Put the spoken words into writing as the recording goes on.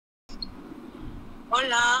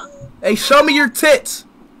Hola. Hey, show me your tits.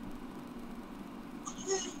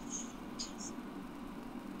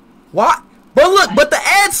 What? But look, but the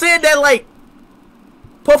ad said that like,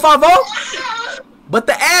 por favor. But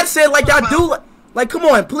the ad said like y'all do like, come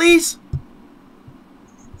on, please.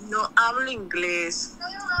 No hablo inglés.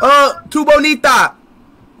 Tu bonita.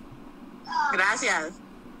 Gracias.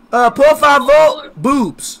 Por favor,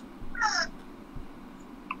 boobs.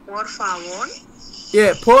 Por favor.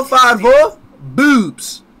 Yeah, por favor,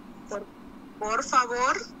 boobs. Por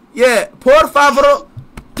favor. Yeah, por favor,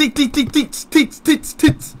 tits, tits, tits, tits, tits,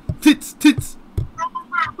 tits, tits, tits.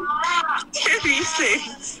 ¿Qué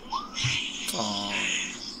dices? Oh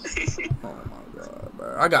my god,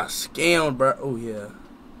 bro. I got scammed, bro. Oh yeah.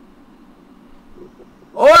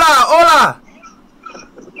 Hola, hola.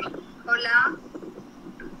 Hola.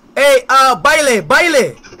 Hey, baile,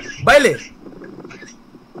 baile, baile.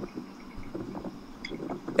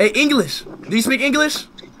 Hey, English. Do you speak English?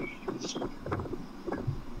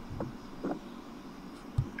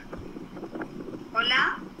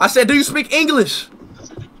 Hola. I said, do you speak English?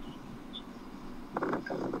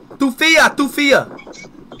 Tu fia, tu fia.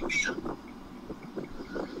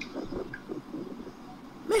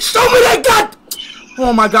 Man, show me that gun!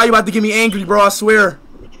 Oh my god, you about to get me angry, bro, I swear.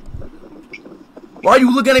 Why are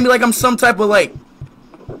you looking at me like I'm some type of like...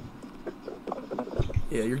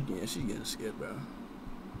 Yeah, she's getting scared, bro.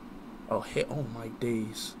 Oh, hey, oh my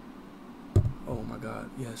days. Oh my god,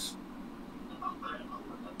 yes.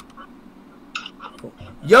 Oh.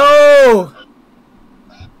 Yo!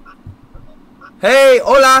 Hey,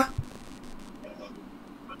 hola.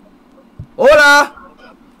 Hola.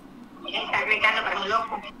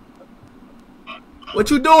 What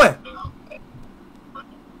you doing?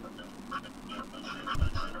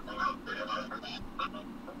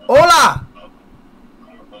 Hola.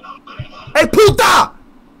 Hey, puta.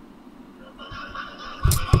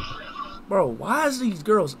 Bro, why is these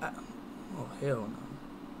girls... Oh, hell no.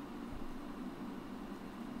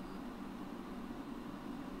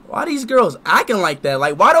 Why are these girls acting like that?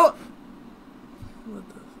 Like, why don't... What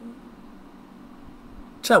the fuck?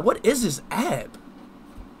 Chat, what is this app?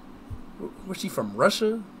 Was she from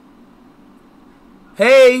Russia?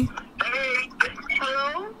 Hey. Hey.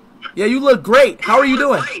 Hello. Yeah, you look great. How are you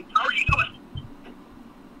doing?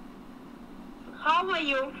 How are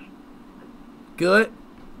you? Good.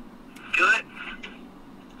 Good.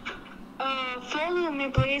 Follow me,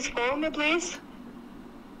 please. Follow me, please.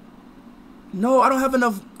 No, I don't have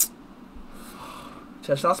enough.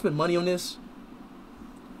 Chat, should I spend money on this?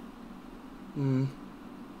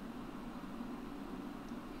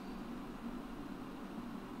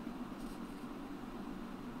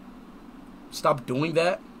 Stop doing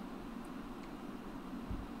that.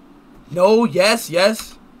 No, yes,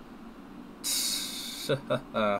 yes.